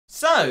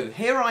So,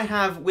 here I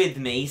have with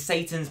me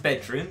Satan's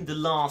bedroom, the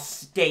last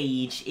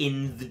stage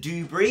in the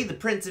Dewberry, the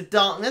Prince of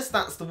Darkness,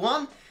 that's the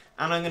one.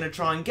 And I'm going to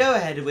try and go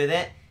ahead with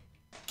it,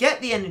 get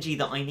the energy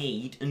that I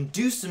need, and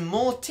do some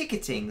more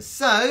ticketing.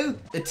 So,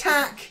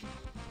 attack,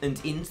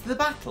 and into the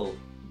battle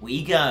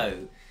we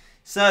go.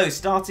 So,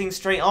 starting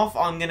straight off,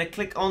 I'm going to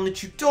click on the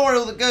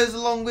tutorial that goes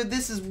along with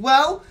this as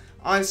well.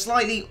 I've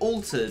slightly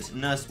altered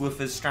Nurse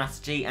Woofer's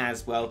strategy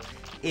as well,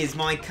 is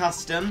my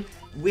custom,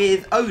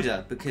 with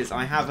Oda, because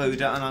I have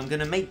Oda and I'm going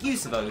to make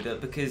use of Oda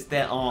because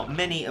there are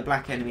many a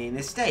black enemy in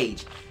this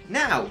stage.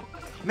 Now,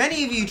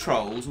 many of you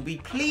trolls will be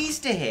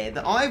pleased to hear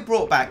that I've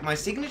brought back my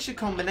signature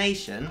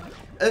combination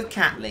of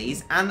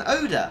Catleys and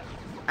Oda.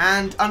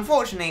 And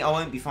unfortunately I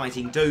won't be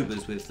fighting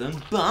Dobers with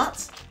them,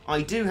 but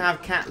I do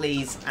have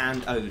Catleys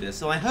and Oda,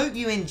 so I hope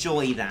you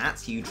enjoy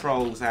that, you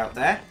trolls out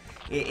there.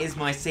 It is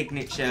my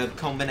signature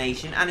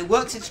combination and it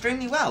works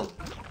extremely well.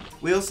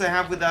 We also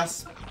have with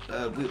us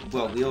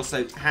we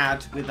also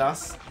had with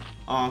us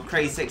our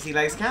Crazy Sexy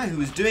Legs cat, who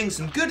was doing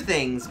some good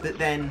things, but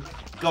then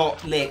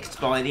got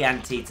licked by the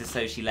anteater,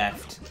 so she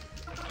left.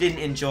 Didn't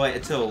enjoy it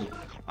at all.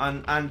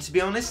 And to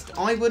be honest,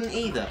 I wouldn't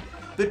either.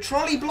 But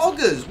trolley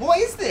bloggers, what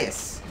is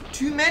this?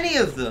 Too many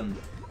of them.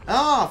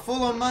 Ah,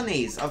 full on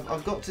monies.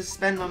 I've got to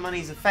spend my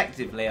monies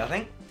effectively, I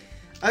think.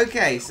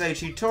 Okay, so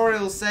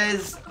tutorial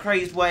says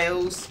Crazed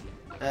Whales,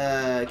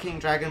 King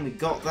Dragon, we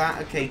got that.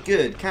 Okay,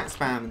 good. Cat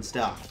spam and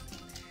stuff.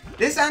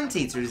 This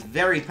anteater is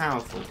very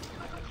powerful.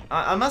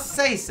 I must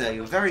say so,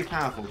 you're very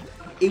powerful.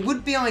 It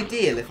would be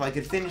ideal if I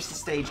could finish the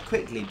stage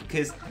quickly,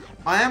 because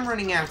I am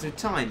running out of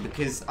time,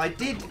 because I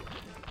did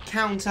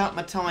count up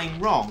my time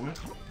wrong,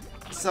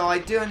 so I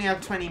do only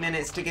have 20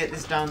 minutes to get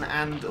this done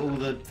and all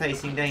the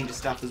facing danger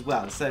stuff as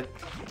well. So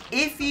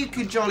if you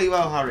could jolly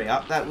well hurry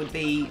up, that would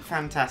be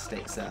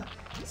fantastic, sir.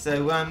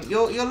 So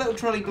your little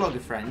trolley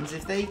blogger friends,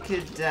 if they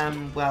could,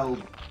 well,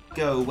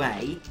 go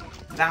away,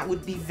 that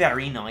would be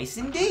very nice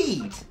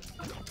indeed.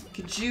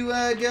 Could you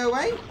go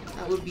away?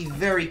 That would be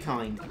very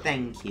kind.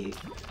 Thank you.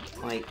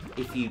 Like,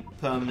 if you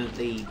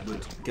permanently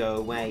would go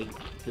away,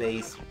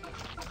 please.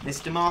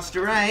 Mr.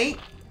 Master A,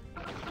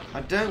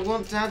 I don't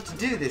want to have to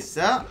do this,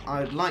 sir.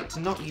 I would like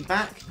to knock you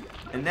back,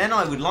 and then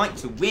I would like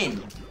to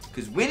win.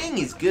 Because winning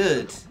is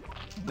good.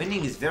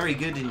 Winning is very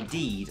good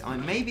indeed.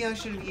 Maybe I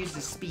should have used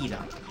a speed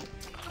up.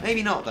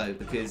 Maybe not, though,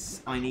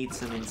 because I need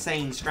some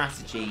insane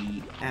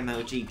strategy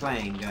MLG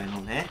playing going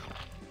on here.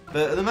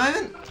 But at the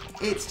moment,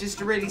 it's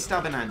just a really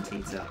stubborn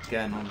anteater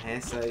going on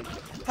here, so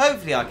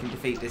hopefully I can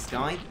defeat this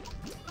guy.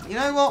 You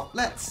know what?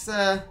 Let's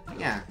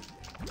bring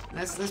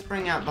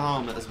out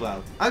Bahamut as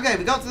well. Okay,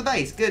 we got to the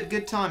base.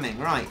 Good timing.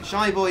 Right,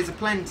 Shy Boys are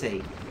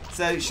plenty.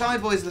 So Shy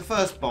Boys are the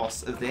first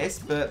boss of this,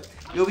 but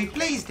you'll be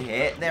pleased to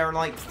hear there are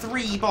like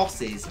 3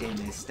 bosses in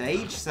this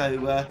stage,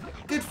 so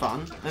good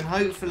fun, and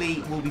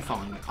hopefully we'll be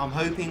fine. I'm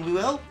hoping we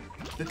will,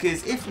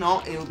 because if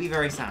not, it will be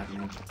very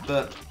saddening.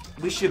 But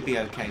we should be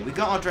okay. We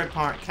got our Dread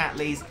Pirate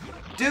Catleys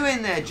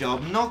doing their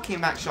job, knocking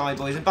back Shy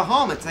Boys, and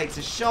Bahamut takes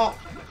a shot,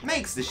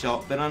 makes the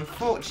shot, but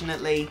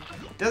unfortunately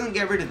doesn't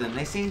get rid of them.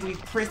 They seem to be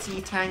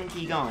pretty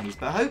tanky guys,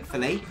 but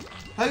hopefully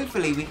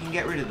we can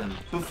get rid of them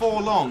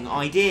before long,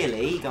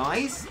 ideally,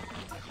 guys.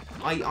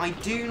 I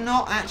do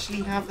not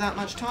actually have that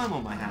much time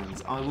on my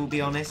hands, I will be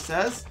honest,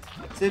 sirs.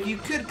 So if you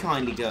could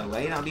kindly go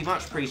away, that would be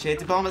much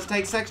appreciated. Bahamut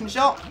takes second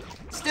shot,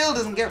 still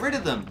doesn't get rid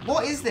of them.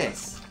 What is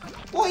this?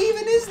 What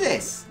even is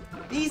this?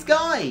 These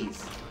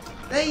guys,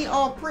 they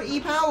are pretty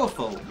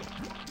powerful.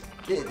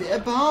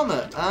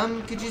 Bahamut,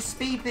 could you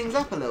speed things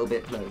up a little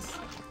bit, please?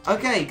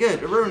 Okay,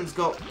 good. Arun's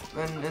got,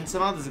 and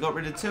some others have got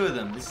rid of 2 of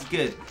them. This is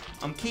good.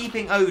 I'm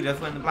keeping Oda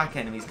for when the black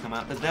enemies come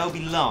out, but they'll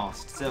be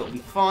last, so it'll be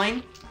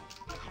fine.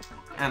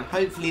 And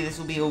hopefully this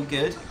will be all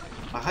good.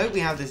 I hope we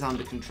have this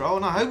under control,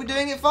 and I hope we're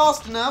doing it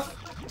fast enough,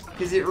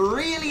 because it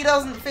really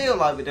doesn't feel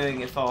like we're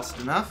doing it fast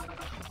enough.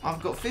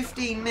 I've got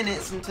 15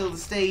 minutes until the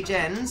stage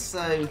ends,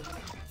 so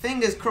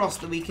fingers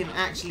crossed that we can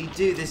actually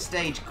do this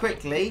stage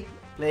quickly.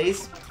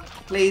 Please.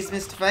 Please,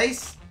 Mr.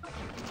 Face.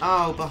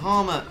 Oh,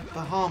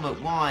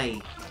 Bahamut, why?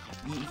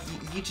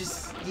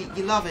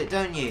 You love it,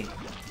 don't you?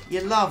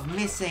 You love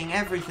missing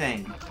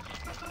everything.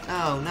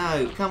 Oh,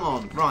 no. Come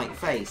on. Right,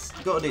 Face.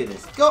 Gotta do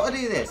this. Gotta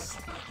do this.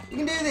 We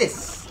can do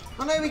this.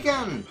 I know we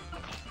can.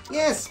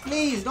 Yes,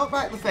 please. Knock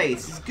back the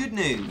Face. It's good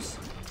news.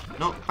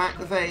 Knock back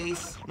the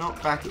Face.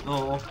 Knock back it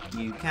more.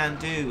 You can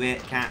do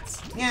it,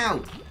 cats.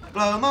 Meow.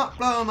 Blow 'em up,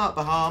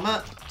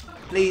 Bahamut.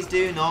 Please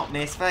do not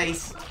miss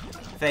Face.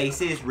 Face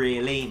is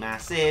really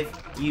massive.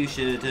 You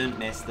shouldn't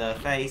miss the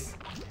Face.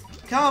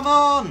 Come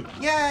on!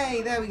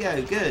 Yay! There we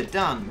go. Good.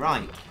 Done.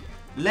 Right.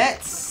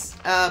 Let's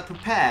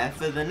prepare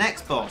for the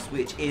next boss,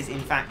 which is in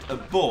fact a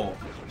boar.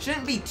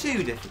 Shouldn't be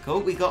too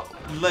difficult. We got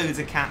loads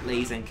of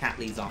Catleys, and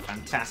Catleys are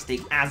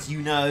fantastic, as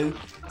you know.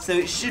 So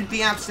it should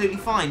be absolutely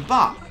fine.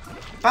 But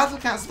Battle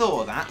Cat's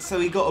thought of that, so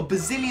he got a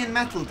bazillion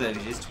metal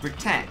doges to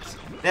protect.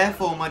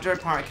 Therefore, my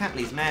Dread Pirate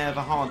Catleys may have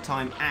a hard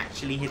time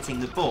actually hitting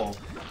the ball.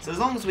 So as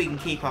long as we can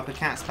keep up a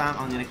cat spam,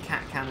 I'm going to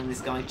cat cannon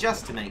this guy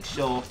just to make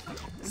sure.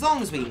 As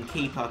long as we can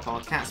keep up our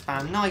cat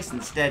spam nice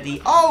and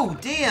steady. Oh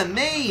dear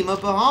me, my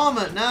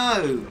Bahamut,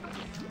 no!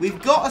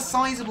 We've got a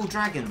sizable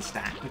dragon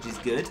stack, which is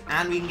good,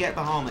 and we can get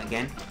Bahamut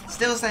again.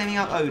 Still saving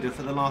up Oda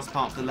for the last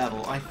part of the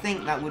level. I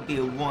think that would be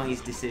a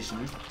wise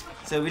decision.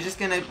 So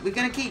we're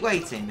gonna keep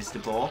waiting,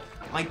 Mr. Boar.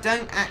 I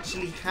don't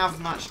actually have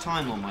much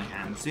time on my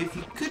hands, so if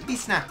you could be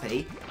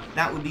snappy,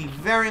 that would be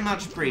very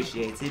much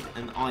appreciated,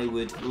 and I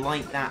would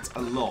like that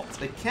a lot.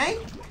 Okay?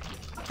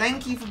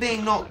 Thank you for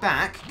being knocked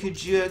back.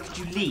 Could you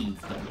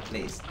leave, though,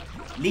 please?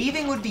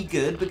 Leaving would be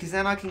good, because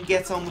then I can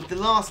get on with the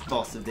last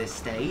boss of this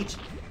stage,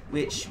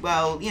 which,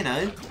 well, you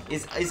know,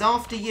 is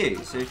after you.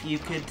 So if you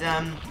could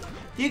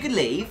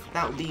leave,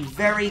 that would be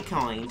very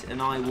kind,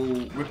 and I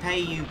will repay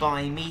you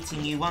by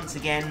meeting you once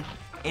again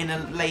in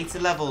a later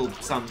level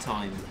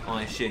sometime,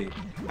 I assume.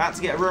 About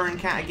to get a Roaring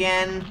Cat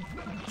again.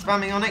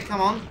 Spamming on it, come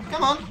on,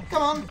 come on,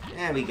 come on.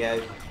 There we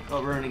go.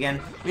 Got Ruin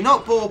again. We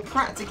knocked Boar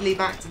practically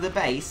back to the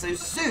base, so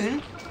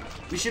soon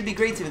we should be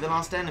greeted with the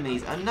last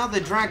enemies.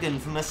 Another dragon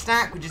from a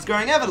stack, which is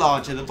growing ever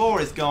larger. The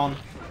Boar is gone.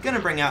 Gonna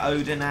bring out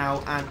Oda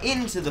now, and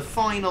into the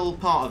final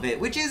part of it,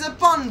 which is a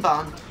Bun,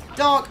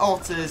 Dark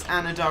Otters,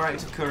 and a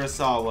Director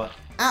Kurosawa.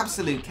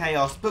 Absolute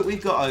chaos, but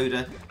we've got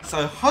Oda,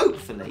 so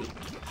hopefully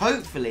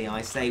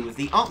I say with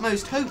the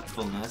utmost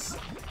hopefulness,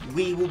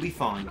 we will be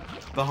fine.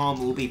 Bahamut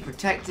will be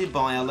protected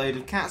by a load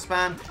of cat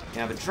spam. We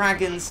have a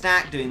dragon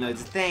stack doing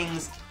loads of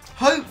things.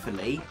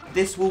 Hopefully,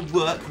 this will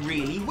work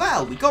really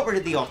well. We got rid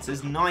of the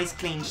otters. Nice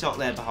clean shot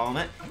there,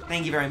 Bahamut.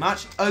 Thank you very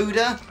much.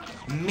 Oda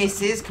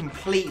misses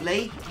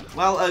completely.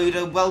 Well,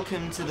 Oda,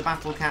 welcome to the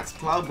Battle Cats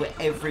Club, where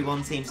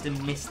everyone seems to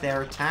miss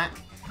their attack.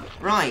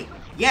 Right.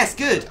 Yes,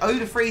 good.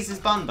 Oda freezes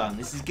Bun.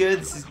 This is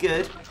good, this is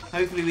good.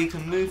 Hopefully we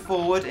can move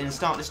forward and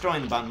start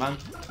destroying the Bun.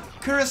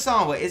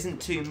 Kurosawa isn't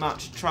too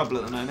much trouble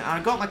at the moment. And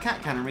I got my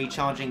cat cannon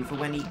recharging for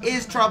when he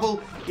is trouble.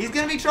 He's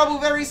going to be trouble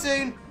very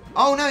soon.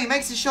 Oh no, he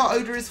makes a shot.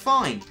 Oda is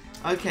fine.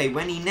 Okay,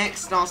 when he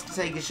next starts to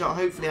take a shot,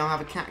 hopefully I'll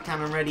have a cat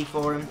cannon ready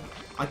for him.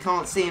 I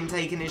can't see him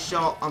taking his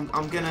shot. I'm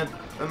going to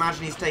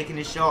imagine he's taking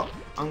his shot.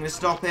 I'm going to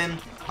stop him.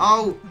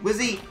 Oh, was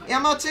he?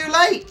 Am I too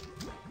late?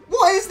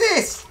 What is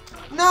this?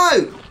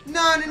 No!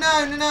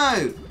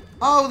 No.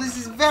 Oh, this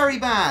is very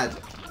bad.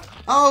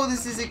 Oh,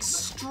 this is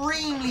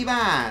extremely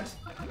bad.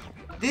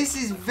 This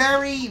is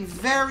very,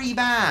 very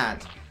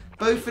bad.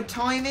 Both for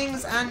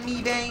timings and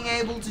me being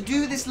able to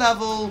do this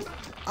level.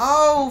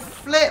 Oh,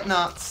 flip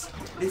nuts.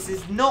 This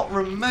is not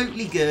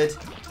remotely good.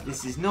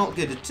 This is not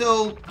good at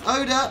all.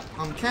 Oda,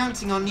 I'm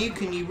counting on you.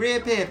 Can you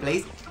reappear,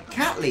 please?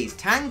 Catley's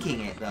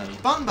tanking it, though.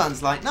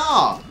 Bun's like,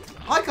 nah,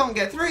 I can't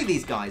get through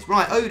these guys.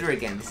 Right, Oda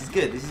again. This is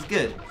good. This is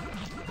good.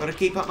 Got to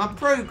keep up my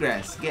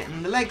progress.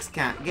 Getting the legs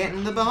cat.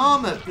 Getting the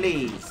Bahamut,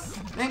 please.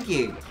 Thank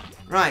you.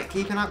 Right,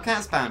 keeping up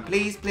cat spam.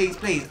 Please, please,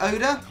 please.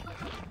 Oda,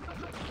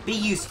 be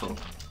useful.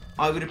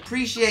 I would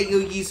appreciate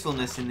your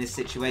usefulness in this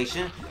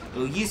situation.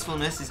 Your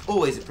usefulness is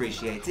always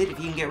appreciated. If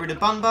you can get rid of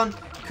Bun,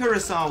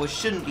 Kurosawa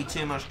shouldn't be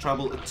too much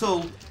trouble at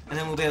all. And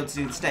then we'll be able to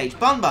do the stage.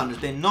 Bun has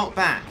been knocked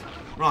back.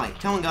 Right,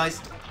 come on,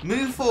 guys.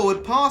 Move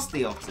forward past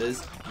the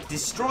otters.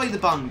 Destroy the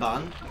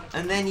Bun.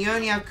 And then you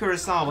only have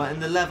Kurosawa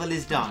and the level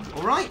is done.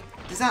 Alright?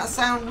 Does that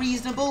sound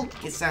reasonable?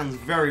 It sounds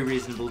very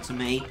reasonable to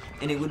me.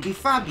 And it would be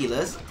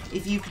fabulous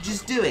if you could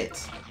just do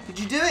it. Could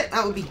you do it?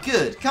 That would be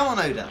good. Come on,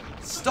 Oda.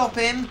 Stop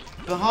him.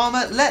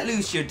 Bahamut, let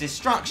loose your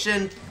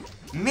destruction.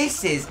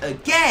 Misses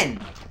again.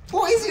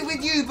 What is it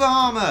with you,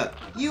 Bahamut?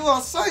 You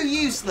are so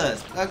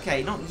useless.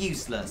 Okay, not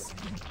useless,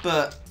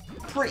 but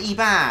pretty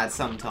bad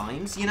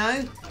sometimes, you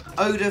know?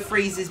 Oda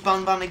freezes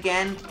Bun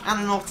again,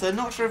 and an otter.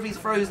 Not sure if he's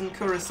frozen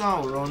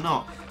Kurosawa or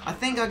not. I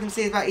think I can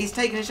see his back. He's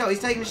taking a shot. He's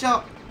taking a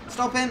shot.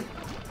 Stop him.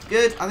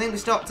 Good. I think we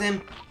stopped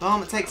him.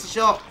 Bahamut takes a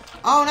shot.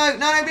 Oh, no.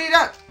 No, beat it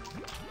up.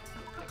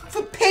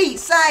 For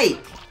Pete's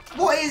sake.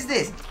 What is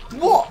this?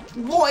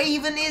 What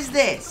even is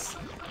this?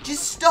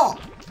 Just stop.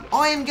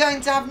 I am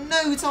going to have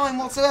no time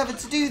whatsoever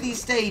to do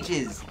these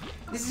stages.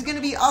 This is going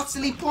to be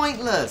utterly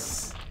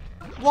pointless.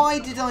 Why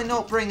did I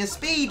not bring a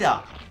speed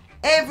up?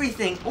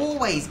 Everything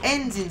always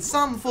ends in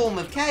some form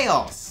of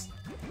chaos.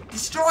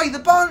 Destroy the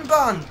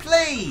Bun,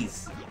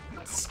 please.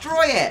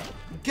 Destroy it.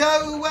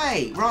 Go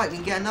away. Right, we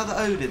can get another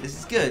Oda. This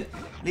is good.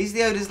 At least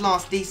the Odas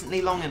last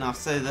decently long enough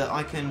so that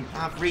I can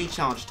have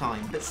recharge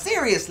time. But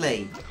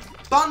seriously,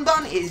 Bun,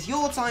 it is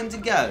your time to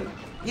go.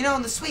 You know,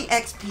 on the sweet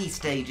XP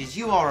stages,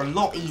 you are a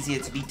lot easier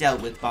to be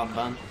dealt with,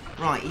 Bun.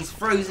 Right, he's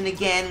frozen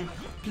again.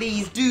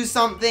 Please do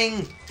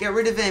something. Get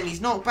rid of him.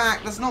 He's knocked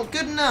back. That's not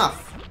good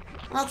enough.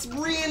 That's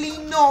really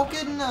not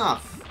good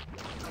enough.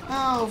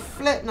 Oh,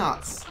 flip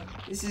nuts.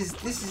 This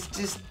is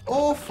just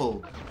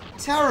awful.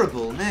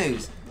 Terrible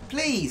news.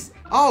 Please.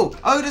 Oh,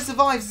 Oda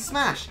survives the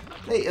smash.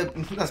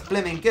 That's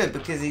blimmin' good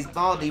because he's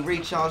hardly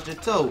recharged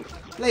at all.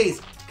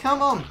 Please,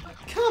 come on.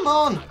 Come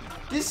on.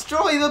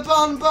 Destroy the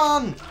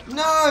Bun.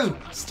 No.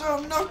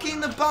 Stop knocking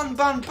the Bun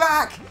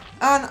back.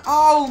 And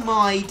oh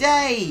my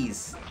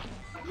days!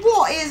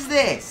 What is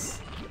this?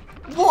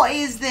 What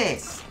is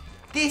this?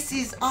 This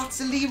is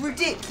utterly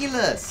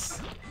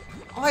ridiculous.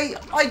 I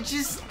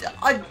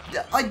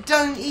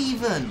don't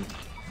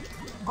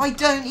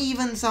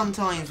even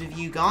sometimes with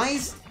you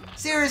guys.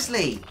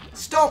 Seriously,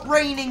 stop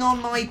raining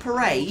on my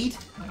parade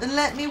and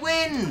let me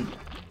win.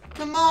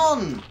 Come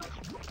on.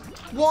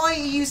 Why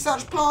are you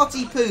such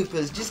party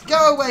poopers? Just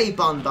go away,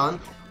 Bun Bun.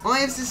 I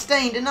have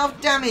sustained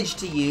enough damage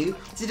to you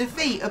to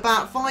defeat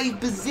about 5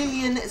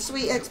 bazillion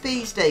Sweet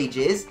XP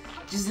stages.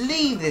 Just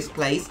leave this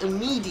place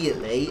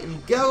immediately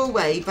and go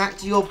away back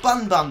to your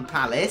Bun Bun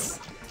Palace.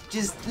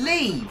 Just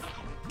leave.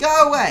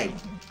 Go away.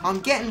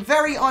 I'm getting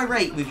very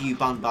irate with you,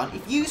 Bun Bun.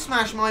 If you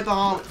smash my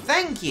Bahamut,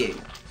 thank you.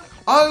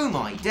 Oh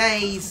my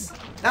days.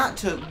 That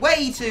took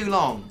way too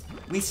long.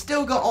 We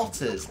still got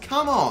otters.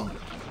 Come on.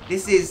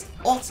 This is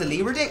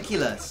utterly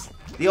ridiculous.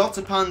 The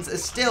otter puns are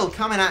still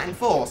coming out in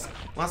force.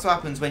 That's what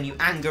happens when you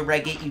anger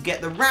Regit. You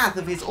get the wrath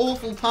of his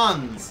awful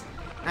puns.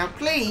 Now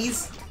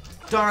please,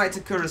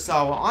 Director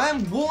Kurosawa, I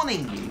am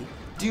warning you.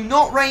 Do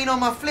not rain on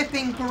my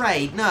flipping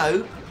parade.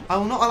 No, I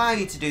will not allow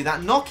you to do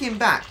that. Knock him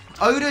back.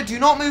 Oda, do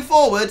not move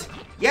forward.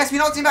 Yes, we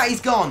knocked him back. He's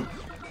gone.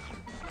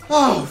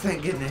 Oh,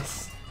 thank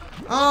goodness.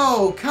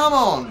 Oh, come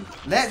on.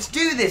 Let's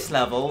do this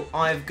level.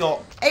 I've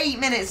got 8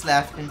 minutes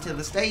left until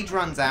the stage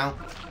runs out.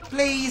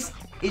 Please,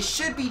 it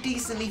should be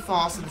decently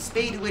fast at the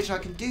speed at which I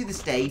can do the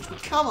stage.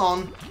 But come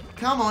on.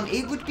 Come on.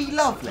 It would be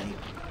lovely.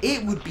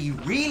 It would be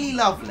really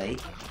lovely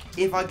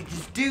if I could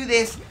just do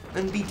this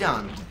and be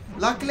done.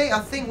 Luckily, I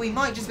think we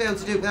might just be able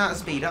to do it without a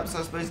speed up, so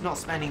I suppose not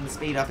spending the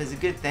speed up is a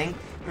good thing.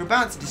 We're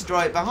about to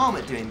destroy it,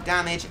 Bahamut doing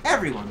damage,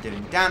 everyone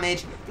doing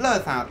damage, below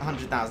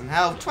 100,000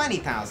 health,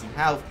 20,000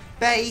 health,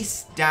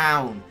 base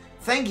down.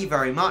 Thank you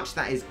very much,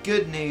 that is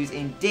good news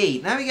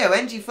indeed. There we go,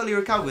 energy fully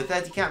recovered with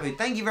 30 cat food,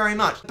 thank you very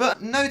much.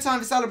 But no time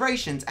for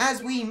celebrations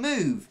as we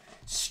move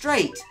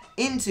straight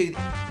into